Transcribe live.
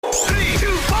3, 2,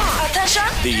 1. Attention.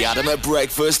 The Adam at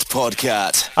Breakfast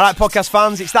podcast. All right, podcast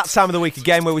fans, it's that time of the week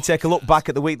again where we take a look back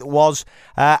at the week that was.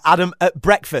 Adam at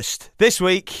Breakfast. This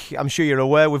week, I'm sure you're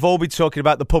aware, we've all been talking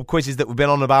about the pub quizzes that we've been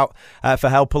on about for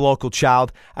Help a Local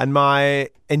Child, and my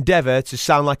endeavour to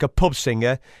sound like a pub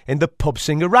singer in the pub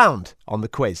singer round on the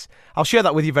quiz. I'll share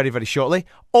that with you very, very shortly.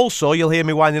 Also, you'll hear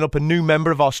me winding up a new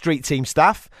member of our street team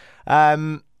staff.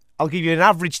 I'll give you an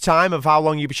average time of how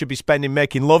long you should be spending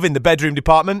making love in the bedroom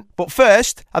department. But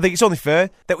first, I think it's only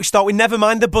fair that we start with Never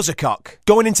Mind the Buzzercock.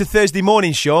 Going into Thursday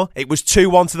morning show, it was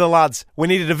 2-1 to the lads. We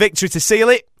needed a victory to seal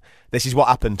it. This is what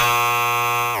happened.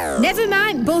 Never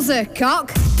mind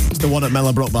Buzzercock. It's the one at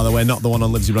Mellowbrook, by the way, not the one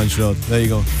on Livesey Branch Road. There you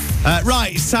go.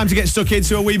 Right, it's time to get stuck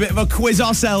into a wee bit of a quiz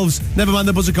ourselves. Never mind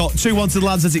the Buzzercock. 2-1 to the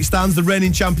lads as it stands. The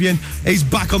reigning champion is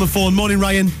back on the phone. Morning,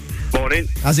 Ryan. Morning.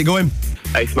 How's it going?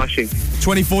 Hey, smashing.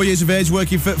 24 years of age,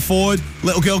 working for Ford.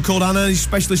 Little girl called Anna, his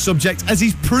specialist subject, as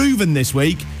he's proven this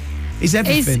week, is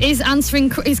everything. He's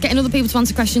getting other people to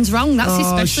answer questions wrong. That's his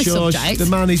specialist subject. The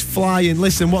man is flying.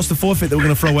 Listen, what's the forfeit that we're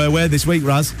going to throw away this week,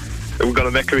 Raz? We're going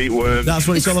to make her eat worms. That's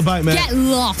what it's all about, mate. Get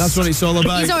lost. That's what it's all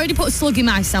about. He's already put a slug in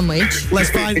my sandwich. Let's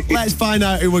find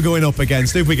out who we're going up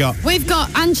against. Who have we got? We've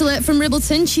got Angela from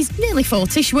Ribbleton. She's nearly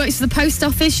 40. She works for the post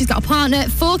office. She's got a partner,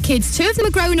 4 kids. 2 of them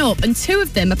are grown up, and 2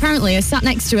 of them apparently are sat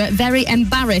next to her, very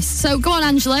embarrassed. So go on,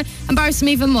 Angela. Embarrass them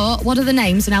even more. What are the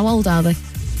names and how old are they?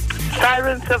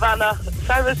 Sarah and Savannah.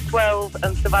 Sarah's 12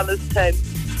 and Savannah's 10.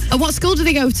 And what school do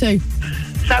they go to?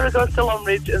 Sarah goes to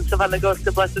Longridge and Savannah goes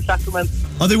to Blessed Sacrament.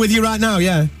 Are they with you right now,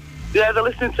 yeah? Yeah, they're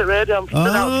listening to radio. I'm stood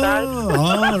outside.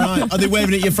 Oh, right. Are they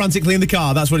waving at you frantically in the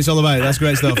car? That's what it's all about. That's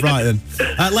great stuff. Right, then.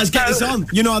 Let's get this on.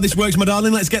 You know how this works, my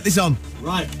darling. Let's get this on.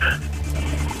 Right.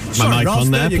 My mic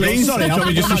on there, please. Sorry, Can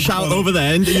we just shout over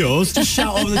there into yours? Just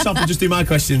shout over the top and just do my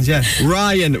questions, yeah.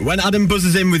 Ryan, when Adam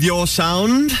buzzes in with your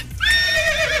sound,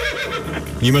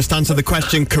 you must answer the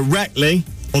question correctly,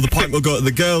 or the point will go to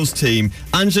the girls' team.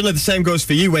 Angela, the same goes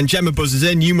for you. When Gemma buzzes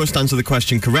in, you must answer the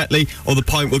question correctly, or the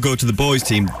point will go to the boys'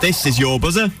 team. This is your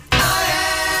buzzer.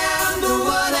 I am the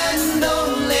one and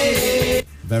only.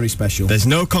 Very special. There's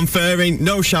no conferring,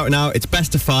 no shouting out. It's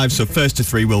best of 5, so first to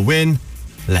 3 will win.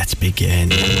 Let's begin.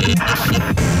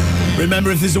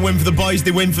 Remember, if there's a win for the boys,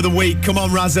 they win for the week. Come on,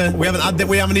 Razza.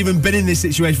 We haven't even been in this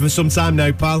situation for some time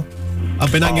now, pal.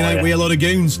 I've been hanging out with a lot of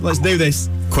goons. Let's do this.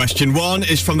 Question 1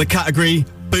 is from the category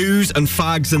booze and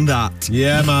fags and that.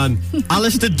 Yeah, man.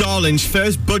 Alistair Darling's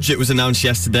first budget was announced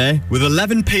yesterday, with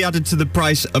 11p added to the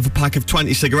price of a pack of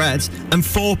 20 cigarettes and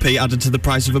 4p added to the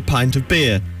price of a pint of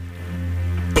beer.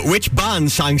 But which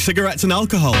band sang Cigarettes and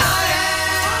Alcohol?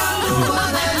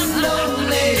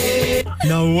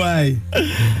 No way.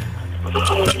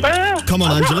 Come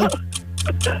on, Angela.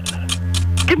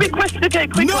 Give me a question again,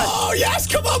 quickly. No, yes,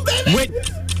 come on, baby.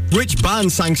 Which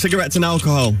band sang Cigarettes and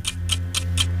Alcohol?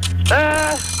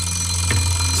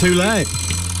 Too late.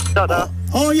 Don't know.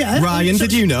 Oh, yeah. Ryan,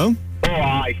 did you know? Oh,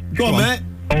 aye. Go on, mate.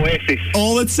 Oasis.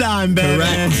 All the time, baby.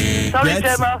 Correct. Sorry,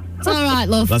 Yes. Gemma. It's all right,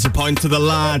 love. That's a point to the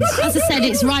lads. As I said,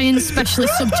 it's Ryan's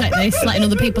specialist subject, this, letting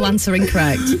other people answer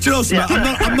incorrect. Do you know something?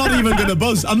 I'm not even going to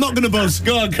buzz. I'm not going to buzz.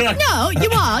 Go on, crack. No, you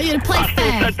are. You're play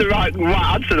fair. That's the right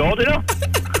answer, though, didn't I?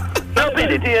 Don't be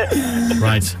an idiot.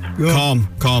 Right.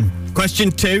 Calm.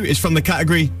 Question 2 is from the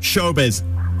category showbiz.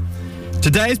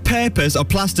 Today's papers are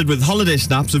plastered with holiday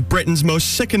snaps of Britain's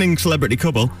most sickening celebrity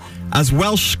couple, as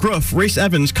Welsh scruff Rhys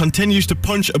Evans continues to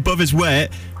punch above his weight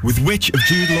with which of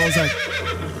Jude Law's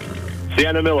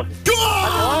Sienna Miller. Go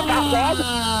on!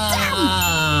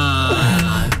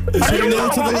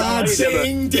 2-0 to the lads.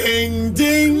 Ding, ding,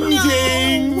 ding,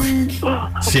 ding.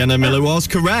 Sienna Miller was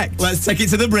correct. Let's take it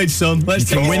to the bridge, son. Let's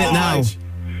You can take win it now.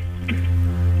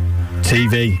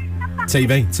 TV.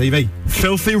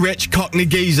 Filthy rich Cockney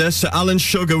geezer Sir Alan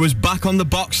Sugar was back on the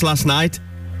box last night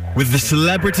with the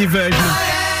celebrity version of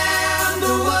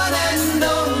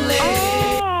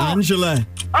Angela.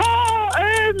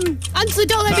 Angela,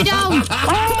 don't let me down. Come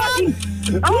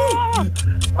on.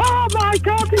 Oh my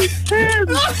God, it's him.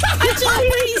 Angela,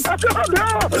 please. I don't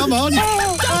know. Come on.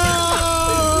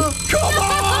 Come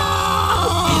on.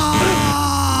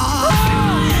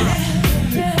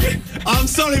 I'm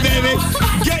sorry, baby.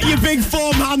 Get your big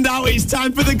form hand out. It's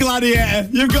time for the gladiator.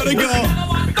 You've got to go.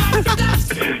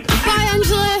 Bye,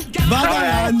 Angela.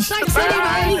 Bye, Ange. Thanks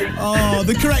anyway. Oh,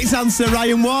 the correct answer,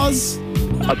 Ryan, was...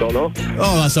 I don't know.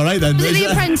 Oh, that's all right then. Was it The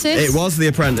Apprentice? It was The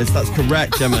Apprentice. That's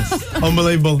correct, Gemma.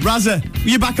 Unbelievable. Razza,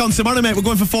 you're back on tomorrow, mate. We're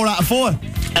going for 4 out of 4.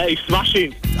 Hey,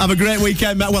 smashing. Have a great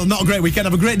weekend, mate. Well, not a great weekend.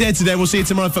 Have a great day today. We'll see you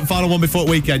tomorrow for final one before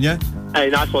weekend, yeah?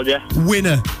 Hey, nice one, yeah.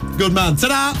 Winner. Good man.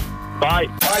 Ta-da! Bye.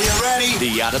 Are you ready?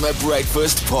 The Adam at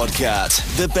Breakfast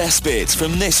podcast. The best bits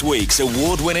from this week's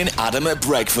award-winning Adam at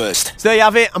Breakfast. So there you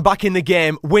have it. I'm back in the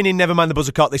game, winning Never Mind the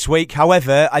Buzzer Cock this week.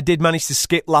 However, I did manage to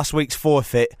skip last week's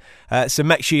forfeit. So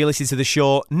make sure you listen to the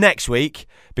show next week,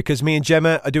 because me and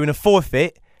Gemma are doing a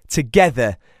forfeit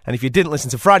together. And if you didn't listen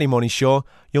to Friday morning's show,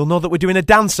 you'll know that we're doing a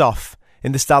dance-off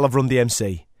in the style of Run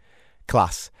DMC.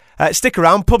 Class. Stick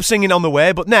around, pub singing on the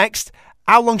way. But next,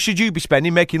 how long should you be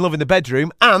spending making love in the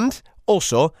bedroom? And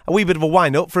also, a wee bit of a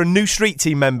wind-up for a new street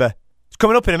team member. It's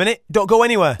coming up in a minute. Don't go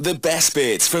anywhere. The best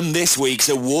bits from this week's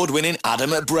award-winning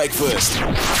Adam at Breakfast.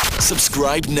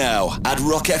 Subscribe now at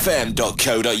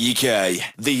rockfm.co.uk.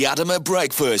 The Adam at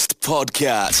Breakfast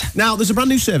podcast. Now, there's a brand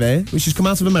new survey which has come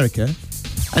out of America,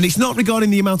 and it's not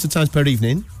regarding the amount of times per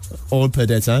evening or per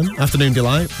daytime, afternoon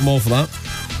delight, more for that.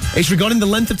 It's regarding the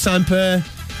length of time per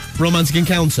romantic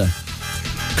encounter.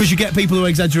 Because you get people who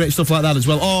exaggerate stuff like that as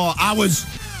well. Oh, hours.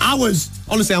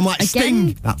 Honestly, I'm like,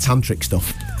 Sting. That tantric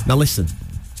stuff. Now listen,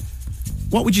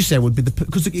 what would you say would be the...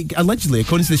 Because allegedly,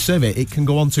 according to this survey, it can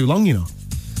go on too long, you know.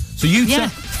 So you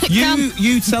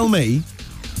tell me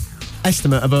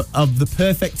estimate of the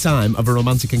perfect time of a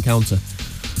romantic encounter.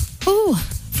 Oh,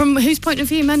 from whose point of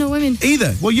view, men or women?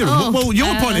 Either. Well, your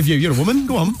point of view. You're a woman.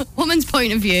 Go on. Woman's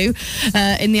point of view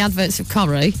in the adverts of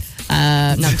Corrie.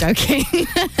 No, I'm joking.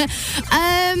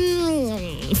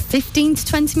 15 to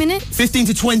 20 minutes? 15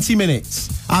 to 20 minutes.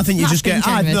 I think you That's just get...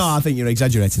 generous. I think you're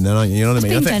exaggerating there, aren't you? You know what I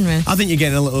mean? Generous. I think you're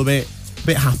getting a little bit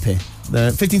happy.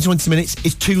 15 to 20 minutes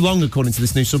is too long, according to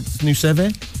this new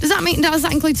survey. Does that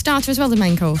include starter as well, the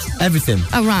main course? Everything.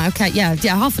 Oh, right, okay, yeah,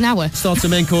 half an hour. Starter,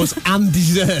 main course and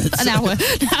dessert. An hour,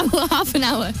 half an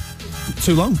hour.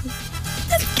 Too long.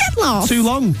 Get lost. Too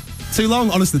long.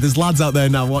 Honestly, there's lads out there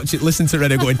now listen to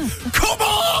radio going, come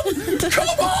on,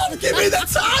 give me the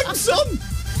time, son.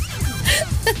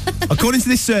 According to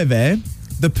this survey,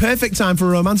 the perfect time for a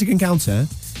romantic encounter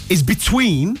is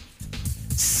between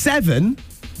 7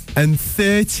 and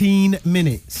 13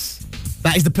 minutes.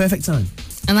 That is the perfect time.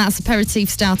 And that's aperitif,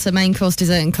 starter, main course,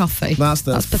 dessert and coffee. That's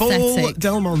full pathetic.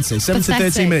 Del Monte. 7 to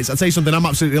 13 minutes. I'll tell you something, I'm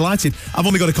absolutely delighted. I've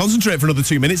only got to concentrate for another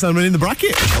 2 minutes and I'm in the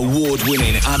bracket.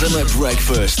 Award-winning Adam at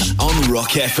Breakfast on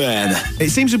Rock FM. It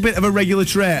seems a bit of a regular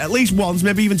trait. At least once,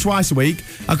 maybe even twice a week,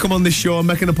 I come on this show and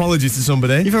make an apology to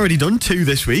somebody. You've already done 2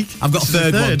 this week. I've got a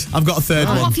third one. I've got a third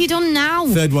one. What have you done now?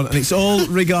 Third one. And it's all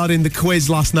regarding the quiz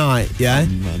last night, yeah?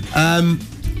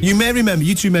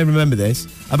 You two may remember this.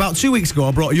 About 2 weeks ago,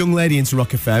 I brought a young lady into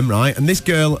Rock FM, right? And this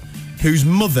girl, whose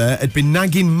mother had been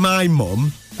nagging my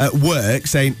mum at work,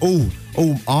 saying,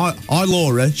 our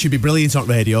Laura should be brilliant on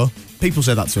radio. People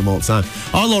say that to him all the time.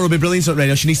 Our Laura will be brilliant on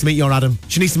radio. She needs to meet your Adam.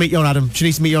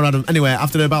 Anyway,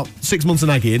 after about 6 months of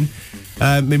nagging,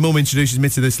 my mum introduces me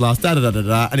to this last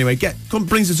Anyway,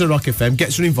 brings her to Rock FM,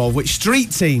 gets her involved with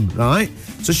Street Team, right?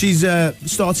 So she's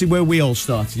started where we all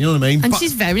started, you know what I mean? And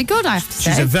she's very good, I have to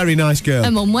say. She's a very nice girl.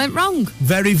 Her mum went wrong.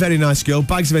 Very, very nice girl.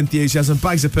 Bags of enthusiasm,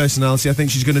 bags of personality. I think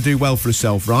she's going to do well for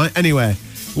herself, right? Anyway,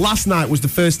 last night was the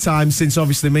first time since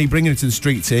obviously me bringing her to the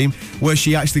Street Team where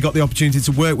she actually got the opportunity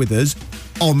to work with us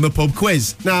on the pub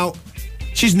quiz. Now,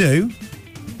 she's new.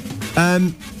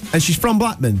 And she's from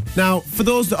Blackburn. Now, for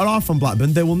those that are from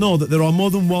Blackburn, they will know that there are more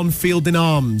than one Fielding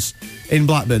Arms in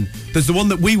Blackburn. There's the one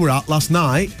that we were at last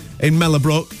night in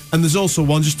Mellowbrook, and there's also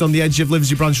one just on the edge of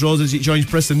Liversey Branch Road as it joins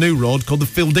Preston New Road called the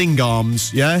Fielding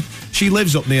Arms, yeah? She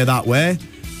lives up near that way.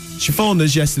 She phoned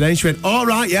us yesterday and she went, all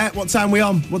right, yeah, what time we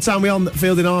on at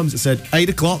Fielding Arms? I said, 8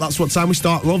 o'clock, that's what time we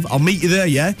start, love. I'll meet you there,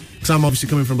 yeah? Because I'm obviously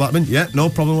coming from Blackburn. Yeah, no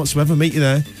problem whatsoever, meet you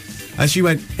there. And she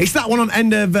went, it's that one on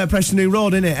end of Preston New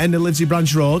Road, innit? End of Liversey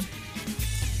Branch Road.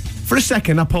 For a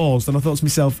second, I paused and I thought to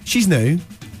myself, she's new.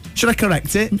 Should I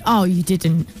correct it? Oh, you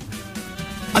didn't.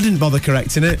 I didn't bother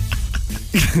correcting it.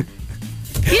 You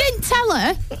didn't tell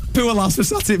her? Poor lass was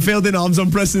sat at Fielding Arms on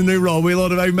Preston New Road with a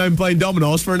load of old men playing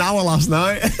dominoes for an hour last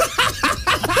night.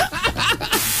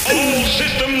 All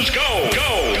systems go.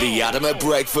 The Adam at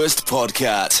Breakfast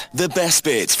podcast. The best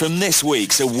bits from this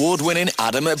week's award-winning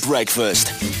Adam at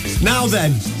Breakfast. Now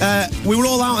then, we were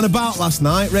all out and about last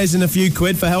night, raising a few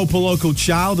quid for Help a Local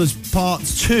Child as part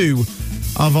 2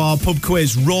 of our pub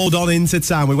quiz rolled on into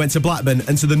town. We went to Blackburn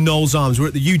and to the Knowles Arms. We were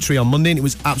at the U-Tree on Monday and it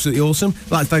was absolutely awesome.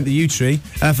 I'd like to thank the U-Tree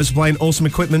for supplying awesome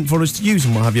equipment for us to use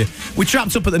and what have you. We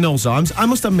trapped up at the Knowles Arms. I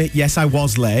must admit, yes, I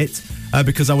was late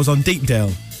because I was on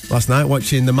Deepdale last night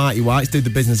watching the Mighty Whites do the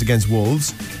business against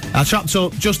Wolves. I trapped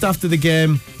up just after the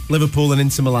game, Liverpool and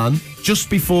Inter Milan, just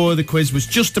before the quiz was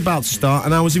just about to start,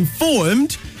 and I was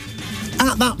informed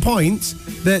at that point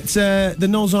that the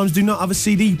Knowles Arms do not have a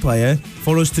CD player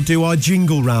for us to do our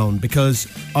jingle round, because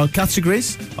our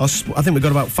categories, I think we've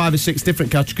got about 5 or 6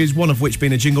 different categories, one of which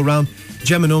being a jingle round.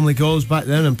 Gemma normally goes back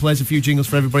then and plays a few jingles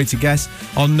for everybody to guess.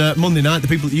 On Monday night, the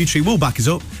people at U-Tree will back us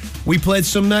up. We played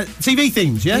some TV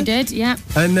themes, yeah? We did, yeah.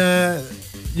 And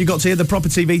you got to hear the proper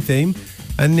TV theme,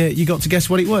 and you got to guess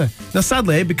what it were. Now,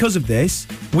 sadly, because of this,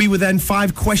 we were then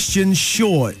 5 questions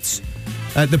short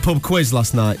at the pub quiz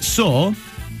last night. So,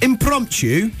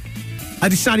 impromptu, I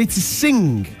decided to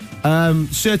sing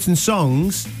certain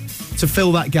songs to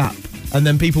fill that gap, and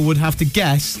then people would have to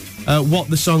guess what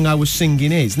the song I was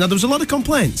singing is. Now, there was a lot of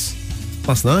complaints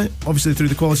last night, obviously through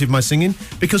the quality of my singing,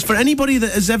 because for anybody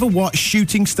that has ever watched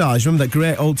Shooting Stars, remember that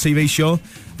great old TV show?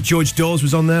 George Dawes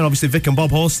was on there, obviously Vic and Bob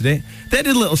hosted it. They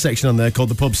did a little section on there called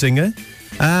The Pub Singer,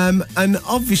 and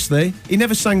obviously he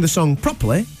never sang the song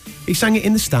properly. He sang it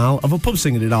in the style of a pub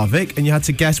singer, did our Vic, and you had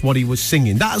to guess what he was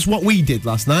singing. That's what we did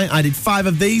last night. I did 5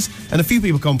 of these, and a few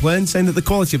people complained, saying that the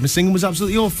quality of my singing was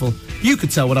absolutely awful. You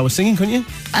could tell what I was singing, couldn't you?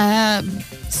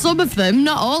 Some of them,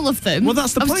 not all of them. Well,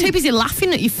 that's the I was point. too busy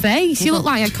laughing at your face. You look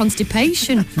like you had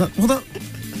constipation.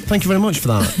 Thank you very much for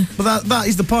that. But that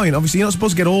is the point. Obviously, you're not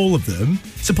supposed to get all of them.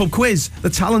 It's a pub quiz. The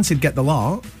talented get the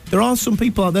lot. There are some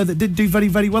people out there that did do very,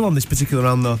 very well on this particular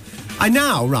round, though. I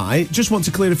now, just want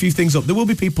to clear a few things up. There will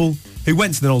be people who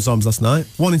went to the Knowles Arms last night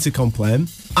wanting to complain.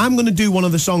 I'm going to do one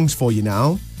of the songs for you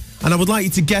now, and I would like you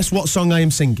to guess what song I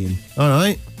am singing, all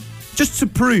right? Just to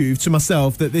prove to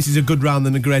myself that this is a good round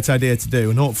and a great idea to do,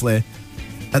 and hopefully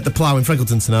at the Plough in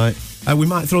Freckleton tonight, we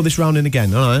might throw this round in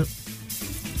again, all right?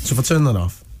 So if I turn that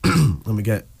off, let me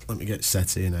get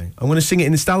set here now. I'm going to sing it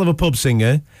in the style of a pub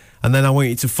singer, and then I want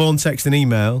you to phone, text, and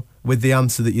email with the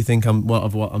answer that you think of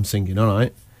what I'm singing, all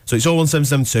right? So it's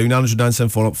 01772 900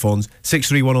 974 up phones,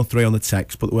 63103 on the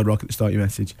text. Put the word rocket to start your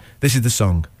message. This is the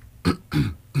song.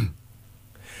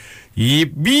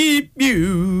 Yip beep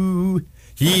beep,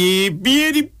 yip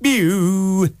beep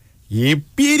beep, yip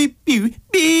beep beep,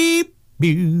 beep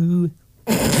beep.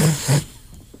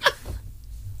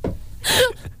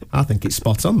 I think it's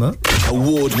spot on, that.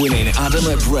 Award-winning Adam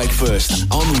at Breakfast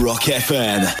on Rock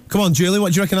FM. Come on, Julie,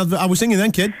 what do you reckon I was singing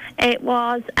then, kid? It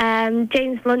was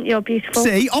James Blunt, You're Beautiful.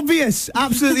 See, obvious.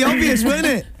 Absolutely obvious, weren't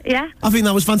it? Yeah. I think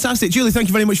that was fantastic. Julie, thank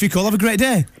you very much for your call. Have a great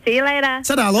day. See you later.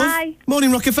 Ta-da, love. Bye.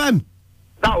 Morning, Rock FM.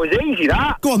 That was easy,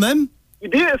 that. Go on, then.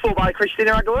 You're Beautiful by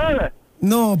Christina Aguilera.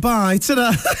 No, bye.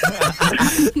 Ta-da.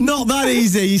 Not that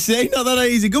easy, you see. Not that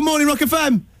easy. Good morning, Rock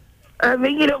FM.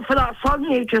 Ring it up for that song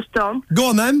you've just done. Go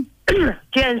on, then.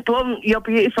 James Blunt, You're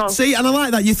Beautiful. See, and I like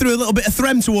that. You threw a little bit of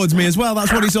threm towards me as well.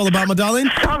 That's what it's all about, my darling.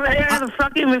 Sorry, I had a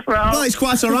frog in my throat. Well, it's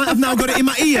quite all right. I've now got it in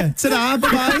my ear. Ta-da,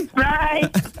 bye-bye. Bye.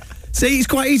 See, it's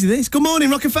quite easy, this. Good morning,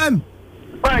 Rock FM.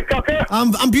 Right, Cocker.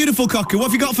 I'm beautiful, Cocker.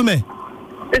 What have you got for me?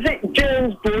 Is it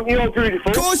James Blunt, You're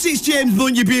Beautiful? Of course it's James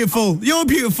Blunt, You're Beautiful. You're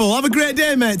beautiful. Have a great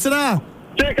day, mate. Ta-da.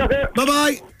 Cheers, Cocker.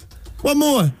 Bye-bye. One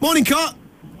more. Morning, Cot.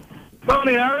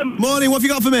 Morning, Aaron. Morning, what have you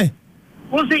got for me?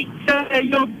 Was it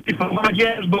You're Beautiful by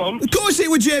James Blunt? Of course it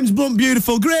was James Blunt,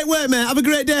 beautiful. Great work, mate. Have a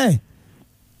great day.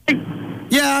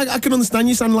 Yeah, I can understand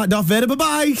you sounding like Darth Vader.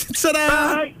 Bye-bye. Ta-da.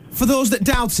 Bye. For those that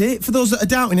doubt it, for those that are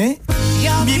doubting it.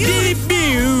 You're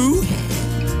beautiful.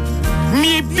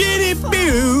 Me beautiful.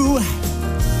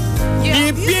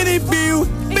 Me beautiful.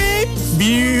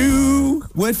 Beautiful.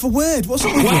 Word for word. What's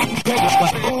up with you?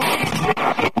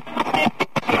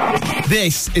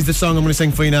 This is the song I'm going to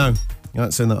sing for you now.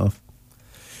 Let's turn that off.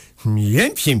 Do you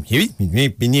want me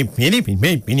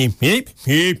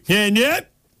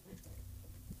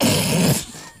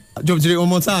to do it one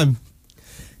more time?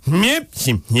 And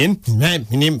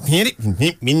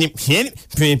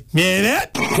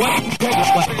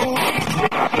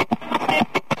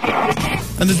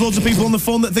there's loads of people on the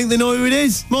phone that think they know who it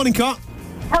is. Morning, Cot.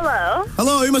 Hello.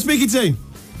 Hello, who am I speaking to?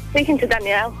 Speaking to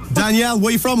Danielle. Danielle, where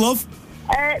are you from, love?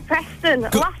 Preston.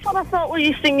 Last one I thought were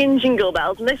you singing Jingle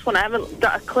Bells, and this one I haven't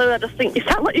got a clue. I just think you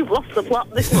sound like you've lost the plot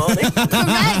this morning.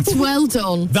 Correct. Well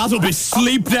done. That'll be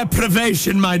sleep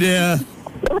deprivation, my dear.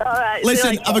 All right.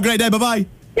 Listen, have a great day. Bye-bye.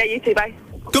 Yeah, you too. Bye.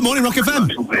 Good morning, Rock FM.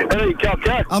 Hey,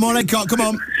 Cocker. I'm all right, Cot. Come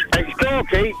on. It's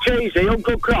Corky, Cheesy,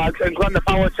 Uncle Craggs and Glenda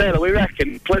Power Taylor. We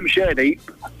reckon Slim Shady.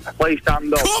 Please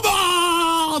stand up. Come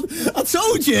on! I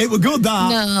told you it was good, that.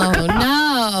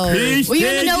 No. Were you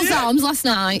in the Knowles Arms last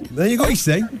night? There you go, you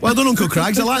see. Well done, Uncle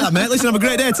Craggs. I like that, mate. Listen, have a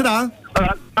great day. Ta-da.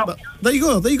 There you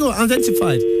go.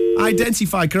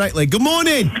 Identified correctly. Good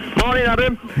morning. Morning,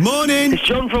 Adam. Morning. It's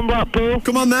John from Blackpool.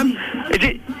 Come on, then. Is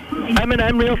it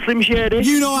Eminem, Real Slim Shady?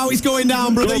 You know how it's going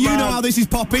down, brother. Good You man. know how this is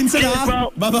popping. Ta-da.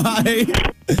 Bye-bye.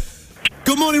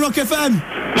 Good morning, Rock FM.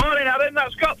 Morning, Adam.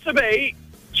 That's got to be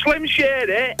Slim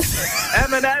Shady,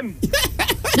 Eminem.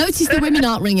 Notice the women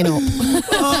aren't ringing up.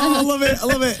 Oh, I love it. I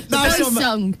love it. Nice Nice one, mate.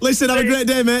 song. Listen, have a great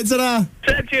day, mate. Ta-da.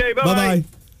 Same to you. Bye-bye. Bye-bye.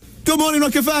 Good morning,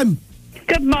 Rock FM.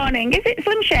 Good morning. Is it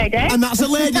Slim Shady? And that's a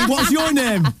lady. What's your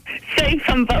name? Sue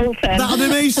from Bolton. That'll be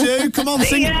me, Sue. Come on,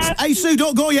 sing. Yeah. Hey, Sue,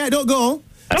 don't go yet. Don't go.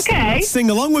 Okay. Sing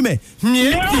along with me.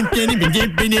 Have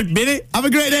a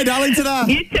great day, darling. Ta-da.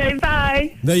 You too.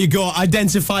 Bye. There you go.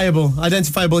 Identifiable.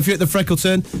 If you're at the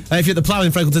Freckleton, if you're at the Plough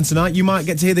in Freckleton tonight, you might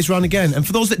get to hear this round again. And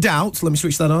for those that doubt, let me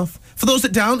switch that off. For those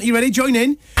that doubt, are you ready? Join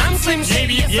in. I'm Slim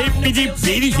Shady.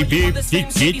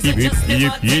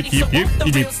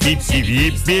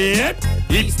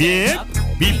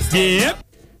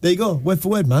 There you go. Word for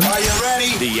word, man. Are you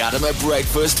ready? The Adam at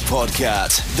Breakfast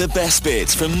podcast. The best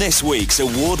bits from this week's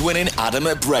award-winning Adam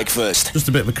at Breakfast. Just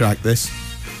a bit of a crack, this.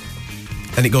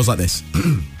 And it goes like this.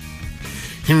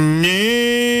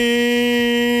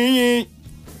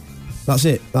 That's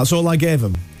it. That's all I gave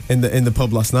him in the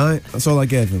pub last night. That's all I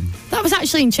gave him. That was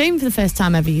actually in tune for the first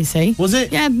time ever, you see. Was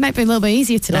it? Yeah, might be a little bit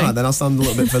easier today. All right, then I'll stand a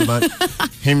little bit further back.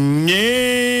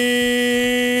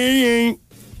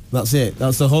 That's it.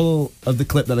 That's the whole of the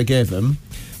clip that I gave him.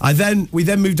 We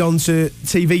then moved on to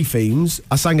TV themes.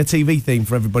 I sang a TV theme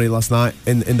for everybody last night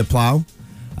in the Plough.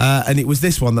 And it was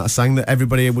this one that I sang that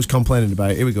everybody was complaining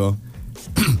about. Here we go.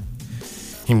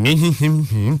 And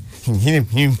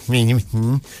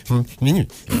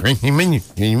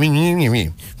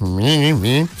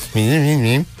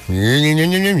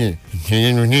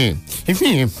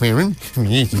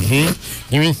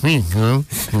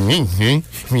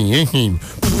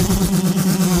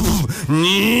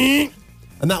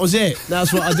that was it.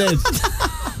 That's what I did.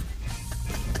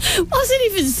 Wasn't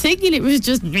even singing, it was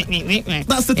just...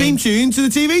 That's the theme tune to the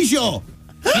TV show.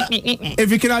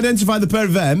 If you can identify the pair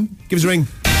of them, give us a ring.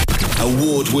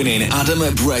 Award-winning Adam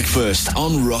at Breakfast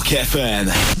on Rock FM.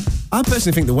 I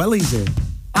personally think they're well easy.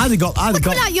 I'd have got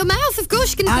Coming out your mouth, of course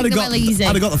you can think they're well easy.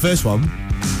 I'd have got the first one.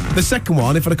 The second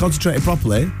one, if I'd have concentrated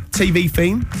properly, TV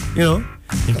theme, you know.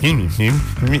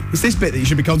 It's this bit that you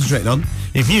should be concentrating on.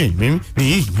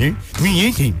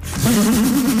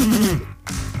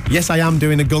 Yes, I am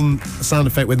doing a gun sound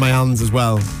effect with my hands as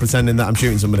well, pretending that I'm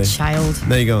shooting somebody. Child.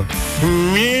 There you go.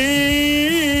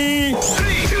 3, 2,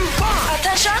 1.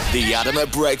 Attention. The Adam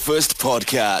at Breakfast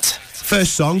podcast.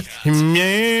 First song.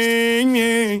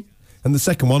 And the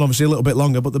second one, obviously a little bit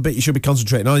longer, but the bit you should be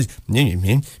concentrating on is...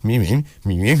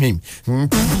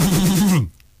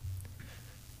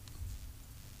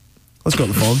 Let's go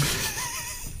to the phone.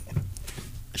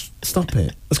 Stop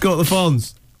it. Let's go to the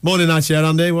phones. Morning, night chair,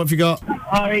 Andy. What have you got?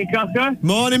 Hi, Cocker.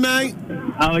 Morning, mate.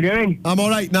 How are you doing? I'm all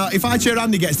right. Now, if I chair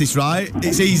Andy gets this right,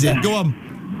 it's easy. Go on.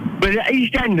 With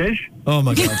EastEnders. Oh,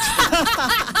 my God.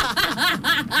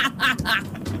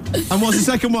 And what's the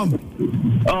second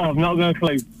one? Oh, I've not got a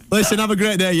clue. Listen, have a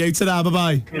great day, you. Ta-da,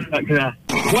 bye-bye.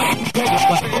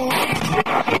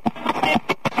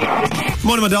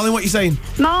 Morning, my darling. What are you saying?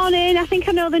 Morning. I think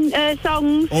I know the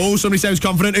songs. Oh, somebody sounds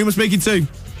confident. Who am I speaking to?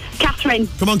 Catherine.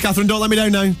 Come on, Catherine. Don't let me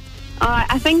down now. All right.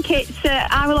 I think it's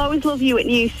I Will Always Love You,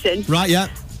 Whitney Houston. Right, yeah.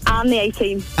 And the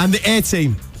A-Team. And the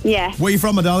A-Team. Yeah. Where are you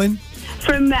from, my darling?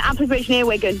 From Ampley Bridge near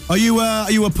Wigan. Are you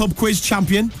a pub quiz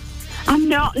champion? I'm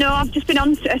not. No, I've just been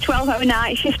on a 12-hour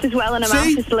night shift as well, and I'm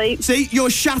half asleep. See,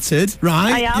 you're shattered,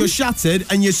 right? I am. You're shattered,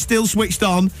 and you're still switched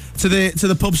on to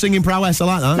the pub singing prowess. I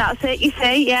like that. That's it. You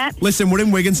see, yeah. Listen, we're in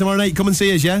Wigan tomorrow night. Come and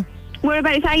see us, yeah?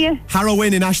 Whereabouts are you? Harrow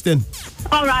Inn in Ashton.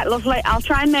 All right, lovely. I'll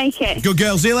try and make it. Good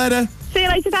girl. See you later. See you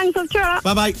later. Thanks, love. Ciao.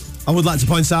 Bye-bye. I would like to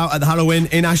point out at the Harrow Inn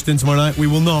in Ashton tomorrow night, we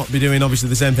will not be doing, obviously,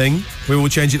 the same thing. We will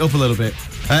change it up a little bit.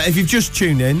 If you've just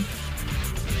tuned in,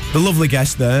 the lovely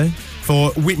guest there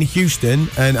for Whitney Houston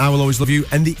and I Will Always Love You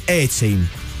and the A-Team.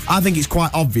 I think it's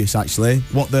quite obvious, actually,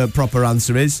 what the proper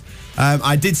answer is.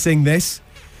 I did sing this.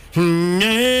 The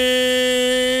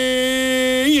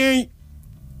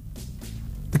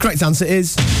correct answer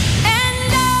is...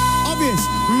 obvious.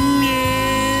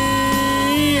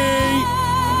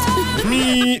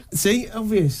 See?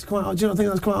 Obvious. Do you not think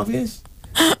that's quite obvious?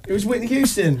 It was Whitney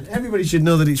Houston. Everybody should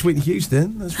know that it's Whitney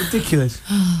Houston. That's ridiculous.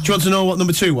 Do you want to know what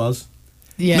number 2 was?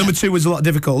 Yeah. Number 2 was a lot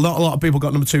difficult. Not a lot of people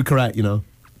got number 2 correct, you know.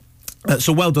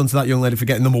 So well done to that young lady for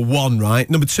getting number 1 right.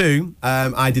 Number 2,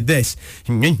 I did this.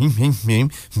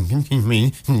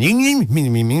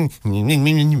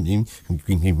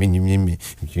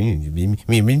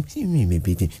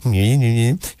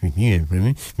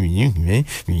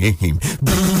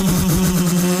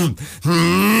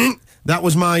 That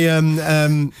was my. Do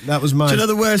you know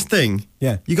the worst thing?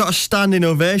 Yeah. You got a standing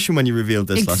ovation when you revealed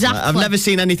this last night. I've never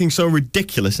seen anything so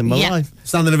ridiculous in my life.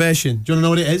 Standing ovation. Do you want to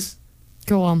know what it is?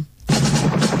 Go on.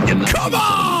 Come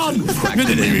on!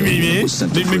 Was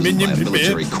sent to prison by a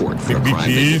military court for a crime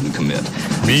they didn't commit.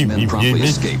 These men promptly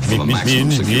escaped from a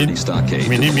maximum security stockade to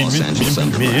the Los Angeles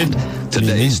underground.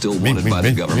 Today, still wanted by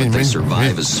the government, they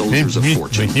survive as soldiers of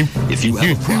fortune. If you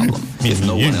have a problem, if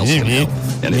no one else can help,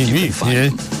 and if you can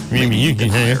find them, maybe you can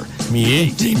hire the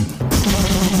A-Team.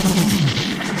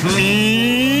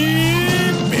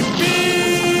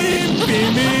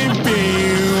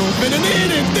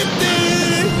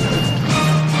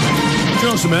 Do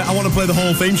you know something? I want to play the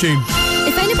whole theme tune.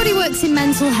 If anybody works in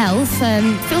mental health,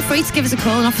 feel free to give us a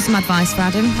call and offer some advice for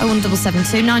Adam.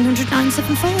 01772 900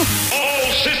 974.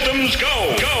 All systems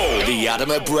go. Go. The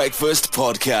Adam at Breakfast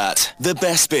Podcast. The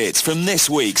best bits from this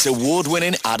week's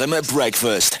award-winning Adam at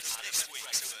Breakfast.